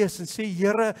Gees en sê,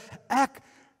 Here, ek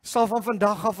sal van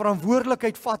vandag af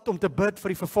verantwoordelikheid vat om te bid vir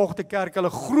die vervolgde kerk. Hulle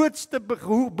grootste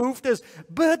behoefte is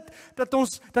bid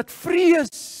dat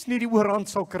vrees nie die oorhand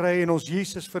sal kry en ons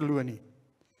Jesus verloon nie.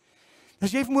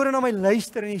 As jy vanmôre na my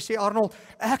luister en jy sê, Arnold,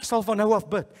 ek sal van nou af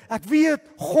bid. Ek weet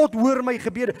God hoor my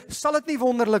gebede. Sal dit nie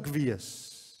wonderlik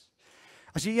wees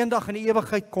as jy eendag in die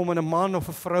ewigheid kom en 'n man of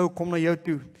 'n vrou kom na jou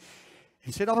toe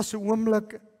en sê daar was 'n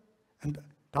oomblik, en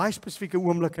daai spesifieke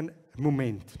oomblik en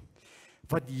moment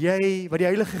wat die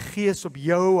Heilige Gees op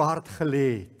jou hart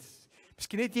gelê het.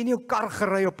 Miskien het jy in jou kar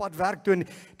gery op pad werk toe en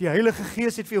die Heilige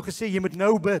Gees het vir jou gesê, jy moet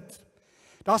nou bid.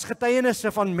 Daar's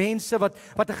getuienisse van mense wat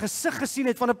 'n gesig gesien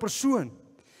het van 'n persoon.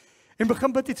 En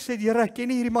begin bid het sê, Here, ek ken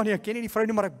nie hierdie man nie, ek ken nie die vrou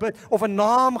nie, maar ek bid. Of 'n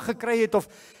naam gekry het, of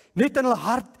net in hulle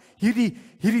hart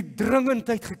hierdie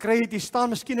dringendheid gekry het. Jy staan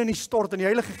miskien in die stort en die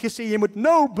Heilige Gees sê, jy moet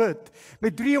nou bid.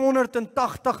 Met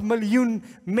 380 miljoen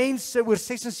mense oor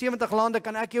 76 lande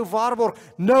kan ek jou waarborg.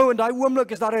 Nou in daai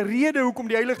oomblik is daar 'n rede hoekom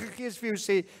die Heilige Gees vir jou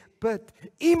sê, bid.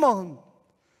 Iemand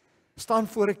staan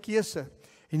voor 'n keuse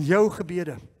en jou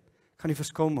gebede gaan die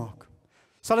verskil maak.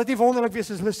 Sal dit nie wonderlik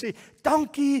wees as hulle sê,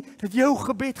 dankie dat jou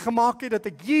gebed gemaak het dat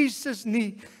ek Jesus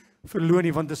nie verloon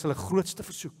nie, want dit is hulle grootste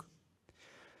versoek.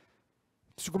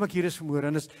 So kom ek hier is vanmôre,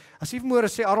 en as jy vanmôre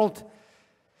sê, Arnold,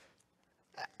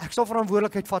 ek sal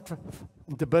verantwoordelikheid vat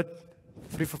om te bid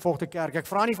vir die vervolgde kerk. Ek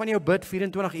vra nie van jou bid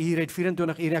 24 uur uit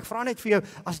 24 uur. Ek vra net vir jou,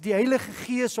 as die Heilige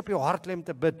Gees op jou hart lê om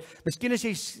te bid. Miskien as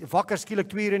jy wakker skielik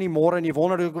 2 uur in die môre en jy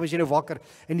wonder hoekom is jy nou wakker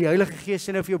en die Heilige Gees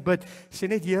sê nou vir jou bid. Sê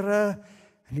net, Here,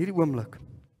 in hierdie oomblik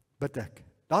bid ek.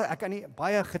 Ek kan nie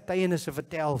baie getuienisse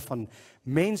vertel van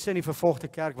mense in die vervolgde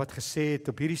kerk wat gesê het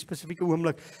op hierdie spesifieke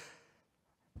oomblik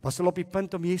was hulle op die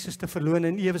punt om Jesus te verloon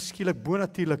en ewe skielik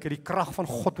bonatuurlik het die krag van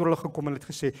God oor hulle gekom en het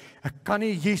gesê, ek kan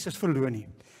nie Jesus verloon nie,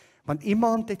 want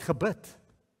iemand het gebid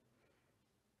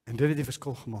en dit het die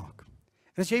verskil gemaak.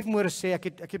 En as jy vanmôre sê,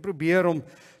 ek het probeer om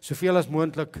soveel as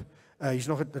moontlik, hier's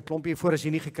nog 'n klompie voor, as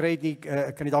jy nie gekry het nie,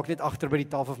 kan jy dalk net agter by die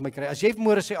tafel vir my kry. As jy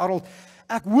vanmôre sê, Arnold,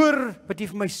 ek hoor wat jy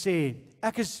vir my sê,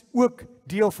 ek is ook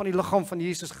deel van die liggaam van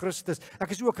Jesus Christus,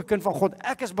 ek is ook 'n kind van God,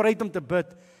 ek is bereid om te bid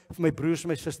vir my broers en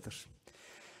my susters.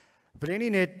 Wil jy nie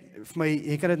net vir my,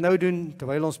 jy kan dit nou doen,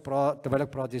 terwyl ek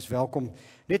praat, jy is welkom,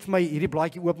 net vir my hierdie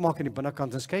blaadjie oopmaak aan die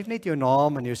binnekant, en skryf net jou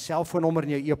naam en jou selfoonnommer en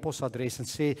jou e-posadres, en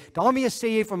sê, daarmee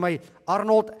sê jy vir my,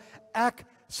 Arnold, ek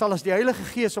sal as die Heilige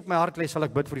Gees op my hart lê, sal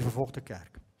ek bid vir die vervolgde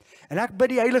kerk. En ek bid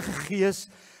die Heilige Gees,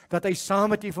 dat hy saam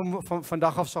met u van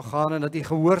vandag af sal gaan, en dat u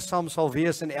gehoorsaam sal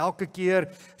wees, en elke keer,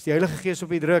 as die Heilige Gees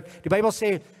op u druk, die Bybel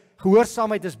sê,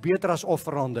 gehoorsaamheid is beter as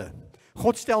offerande.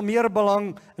 God stel meer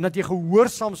belang in dat jy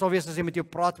gehoorsaam sal wees as jy met jou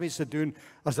praatmense doen,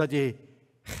 as dat jy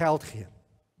geld gee.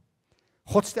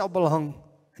 God stel belang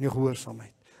in jou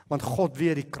gehoorsaamheid, want God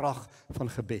weet die krag van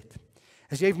gebed.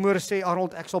 As jy vanmôre sê,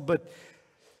 Arnold, ek sal bid,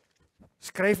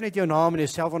 skryf net jou naam en jou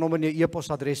selfoonnommer en jou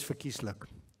e-posadres verkieslik.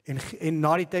 En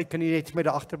na die tyd kan jy net met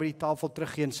agter by die tafel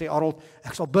teruggee en sê, Arnold,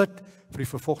 ek sal bid vir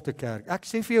die vervolgde kerk. Ek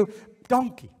sê vir jou,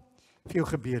 dankie. vir jou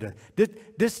gebede.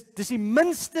 Dis die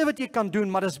minste wat jy kan doen,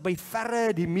 maar dis by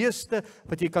verre die meeste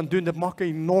wat jy kan doen. Dit maak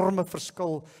 'n enorme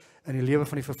verskil in die lewe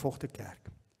van die vervolgde kerk.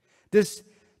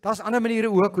 Daar's ander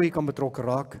maniere ook hoe jy kan betrokke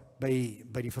raak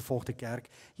by die vervolgde kerk.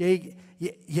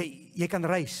 Jy kan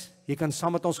reis. Jy kan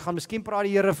saam met ons gaan. Miskien praat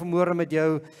die Here vanmôre met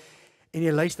jou en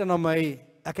jy luister na my.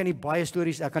 Ek kan nie baie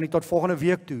stories, ek kan nie tot volgende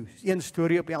week toe een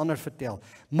storie op die ander vertel.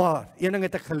 Maar een ding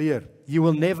het ek geleer, you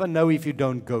will never know if you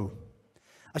don't go.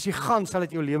 As jy gaan, sal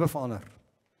dit jou lewe verander.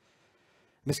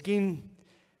 Miskien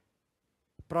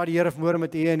praat die Here vanmôre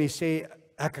met u en hy sê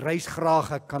ek reis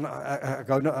graag, ek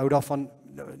hou daarvan.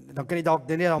 Dan kan jy dalk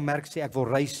net dan merk sê ek wil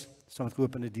reis saam met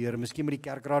geopende deure. Miskien moet die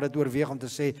kerkraad dit oorweeg om te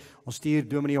sê ons stuur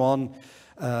Dominee Johan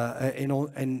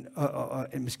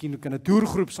en miskien kan 'n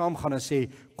toergroep saamgaan en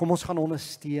sê kom ons gaan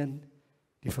ondersteun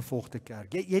die vervolgde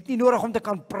kerk. Jy het nie nodig om te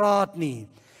kan praat nie.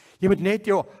 Jy moet net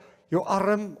jou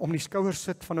arm om die skouers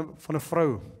sit van 'n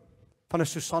vrou, van 'n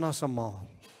Susanna se ma.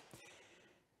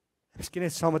 Miskien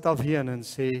net saam met haar heen en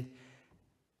sê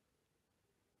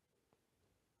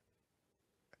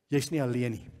jy's nie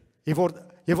alleen nie.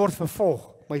 Jy word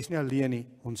vervolg, maar jy's nie alleen nie.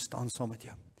 Ons staan saam met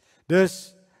jou.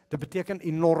 Dus dit beteken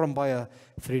enorm baie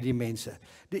vir die mense.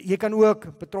 Jy kan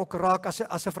ook betrokke raak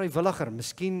as 'n vrywilliger.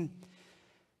 Miskien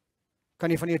kan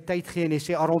jy van jou tyd gee en jy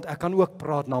sê Arnold, ek kan ook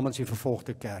praat namens die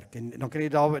vervolgde kerk. En dan kan jy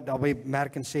daarby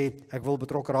merk en sê ek wil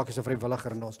betrokke raak as 'n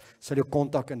vrywilliger en ons sal jou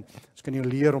kontak en ons kan jou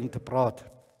leer om te praat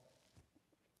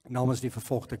namens die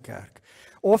vervolgde kerk.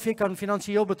 Of jy kan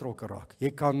finansiëel betrokke raak.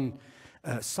 Jy kan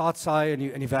saad saai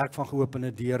in die werk van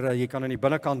geopende deure. Jy kan aan die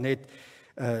binnekant net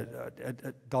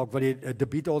dalk wil jy 'n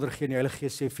debietorder gee en die Heilige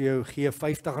Gees sê vir jou gee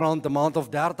R50 'n maand of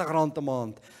R30 'n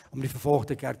maand om die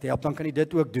vervolgde kerk te help, dan kan jy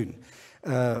dit ook doen.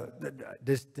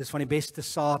 Dis van die beste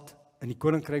saad in die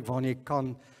koninkryk waarin jy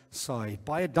kan saai.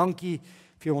 Baie dankie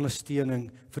vir jou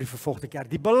ondersteuning vir die vervolgde kerk.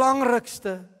 Die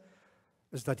belangrikste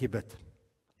is dat jy bid.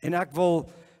 En ek wil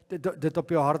dit op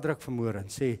jou hart druk vanmôre en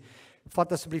sê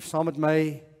vat asseblief saam met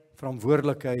my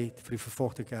verantwoordelikheid vir die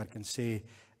vervolgde kerk en sê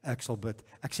ek sal bid.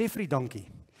 Ek sê vir die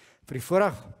dankie vir die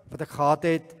voorreg wat ek gehad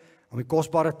het om die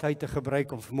kosbare tyd te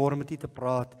gebruik om vanmôre met u te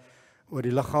praat oor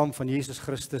die liggaam van Jesus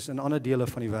Christus in ander dele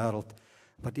van die wêreld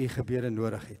wat u gebede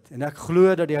nodig het. En ek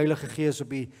glo dat die Heilige Gees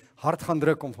op u hart gaan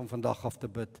druk om van vandag af te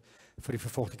bid vir die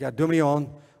vervolgde kerk. Dominee Johan,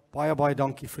 baie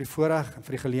dankie vir die voorreg en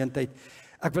vir die geleentheid.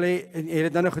 Ek wil hê jy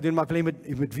het dit nou gedoen, maar ek wil hê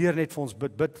jy moet weer net vir ons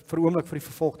bid vir oomblik vir die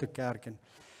vervolgde kerk en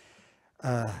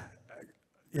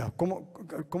ja,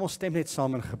 kom ons stem net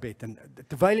saam in gebed. En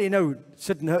terwyl jy nou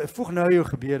sit, voeg nou jou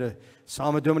gebede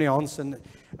saam met Dominee Hans en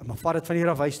maar vat dit van hier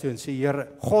af huis toe en sê Here,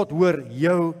 God hoor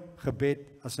jou gebed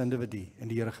as individu en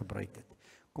die Here gebruik dit.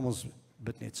 Kom ons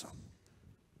bid net saam.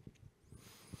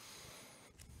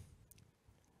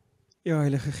 Ja,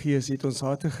 Heilige Gees, het ons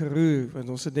harte geroer, want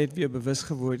ons het net weer bewus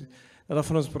geword dat daar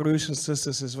van ons broers en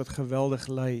susters is wat geweldig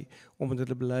ly om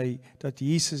te bely dat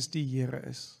Jesus die Here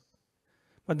is.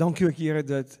 Maar dankie ook Here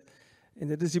dat, en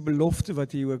dit is die belofte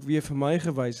wat U ook weer vir my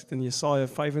gewys het in Jesaja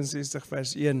 65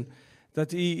 vers 1,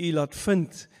 dat U laat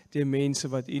vind die mense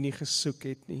wat U nie gesoek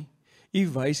het nie. U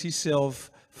wys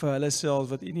Uself vir hulle self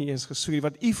wat U nie eens gesoek het,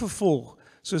 wat U vervolg,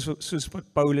 soos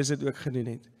wat Paulus dit ook gedoen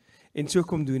het. En so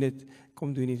kom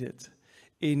doen U dit.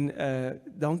 En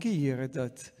dankie Here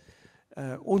dat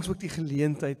ons ook die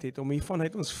geleentheid het om hier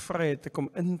vanuit ons vryheid te kom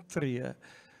intree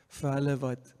vir hulle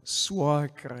wat swaar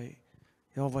kry.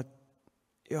 Ja, wat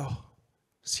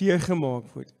seer gemaak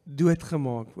word,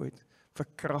 doodgemaak word,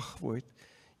 verkragt word.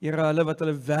 Here, hulle wat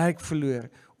hulle werk verloor,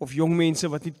 of jong mense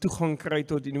wat nie toegang kry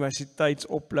tot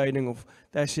universiteitsopleiding of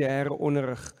tersiêre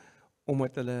onderrig,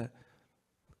 omdat hulle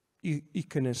U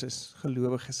kinders is,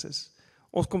 gelowiges is.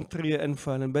 Ons kom tree in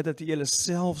vir hulle en bid dat U hulle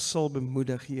self sal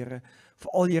bemoedig, Here.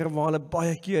 Veral Here waar hulle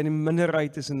baie keer in die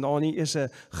minderheid is en daar nie eens 'n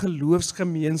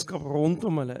geloofsgemeenskap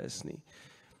rondom hulle is nie.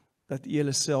 Dat U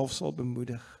hulle self sal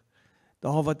bemoedig.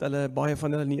 Daar wat hulle, baie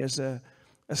van hulle nie eens 'n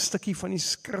stukkie van die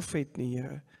skrif het nie,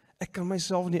 Here. Ek kan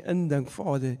myself nie indink,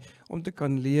 Vader, om te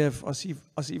kan leef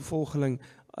as U volgeling,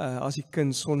 as U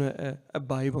kind sonder 'n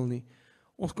Bybel nie.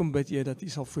 Ons kom bid, Here, dat U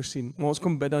sal voorsien. Maar ons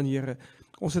kom bid dan, Here,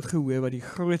 ons het gehoor wat die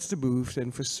grootste behoefte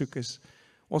en versoek is.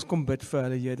 Ons kom bid vir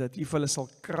hulle, Here, dat U vir hulle sal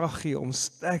krag gee om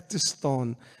sterk te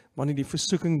staan, wanneer die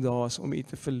versoeking daar is om U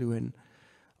te verloon.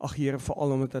 Ag Here,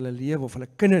 veral omdat hulle lewe of hulle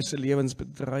kinders se lewens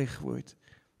bedreig word.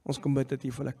 Ons kom bid dat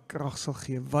U vir hulle krag sal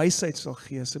gee, wysheid sal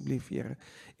gee asseblief, Here,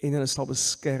 en hulle sal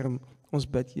beskerm. Ons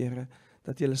bid, Here,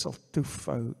 dat U hulle sal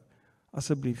toevou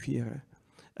asseblief, Here.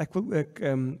 Ek wil ook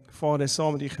Vader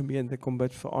saam met die gemeente kom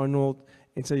bid vir Arnold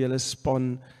en sy hele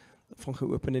span van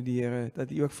geopende deure,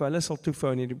 dat U ook vir hulle sal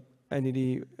toevou in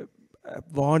die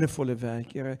waardevolle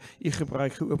werk, Here. U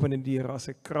gebruik geopende deure as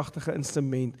 'n kragtige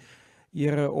instrument,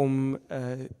 Here, om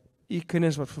u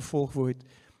kinders wat vervolg word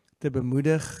te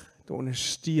bemoedig, te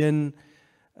ondersteun.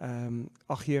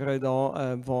 Ag Here,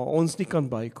 daar waar ons nie kan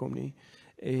bykom nie.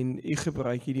 En u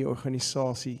gebruik hierdie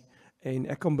organisasie. En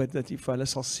ek kan bid dat u vir hulle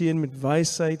sal seën met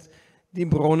wysheid, die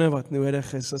bronne wat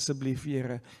nodig is, asseblief,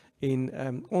 Here.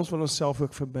 En ons wil onsself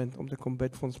ook verbind om te kom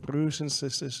bid vir ons broers en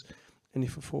susters in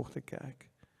die vervolgde kerk.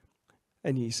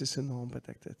 In Jesus se naam bid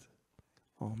ek dit.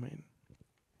 Amen.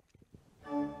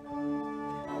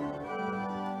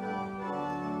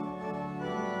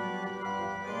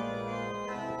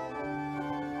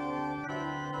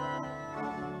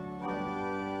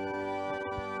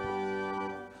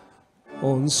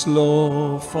 Ons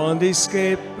lof van die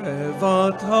Skepper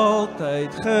wat altyd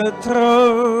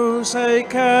getrou sy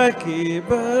kerkie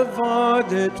bewaar,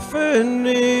 dit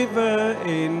vernuwe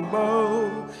en bou.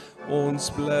 Ons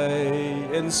bly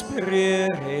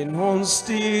inspireer en ons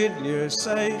stuur deur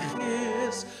sy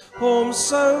gees, om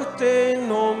sout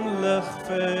en om lig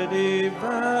vir die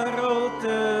wêreld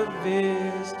te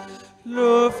wees.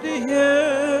 Loof die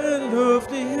Heer,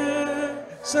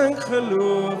 sing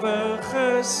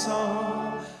gelowige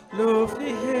saam. Loof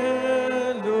die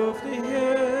Heer,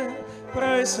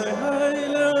 prys sy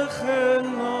heilige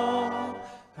naam.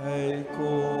 Hy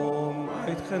kom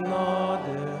uit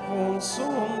genade, ons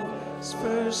sondes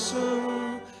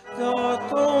versoen,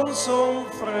 dat ons om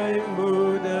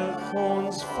vrymoedig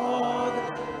ons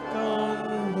Vader kan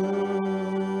noem.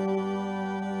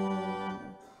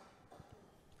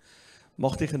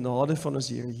 Mag die genade van ons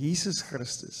Here Jesus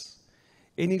Christus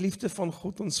en die liefde van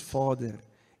God ons Vader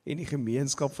en die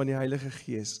gemeenskap van die Heilige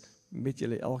Gees met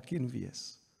julle elkeen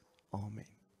wees. Amen.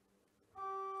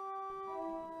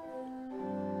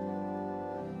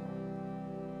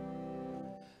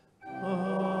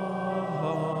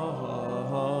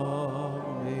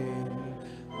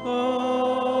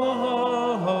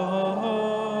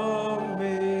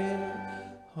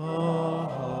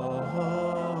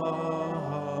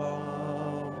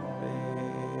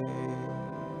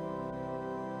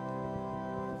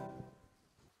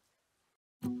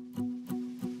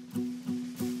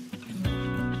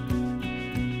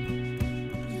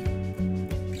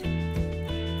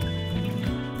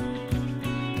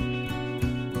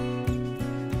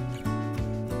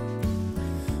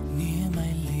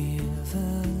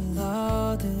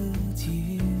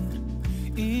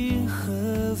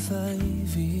 Fight.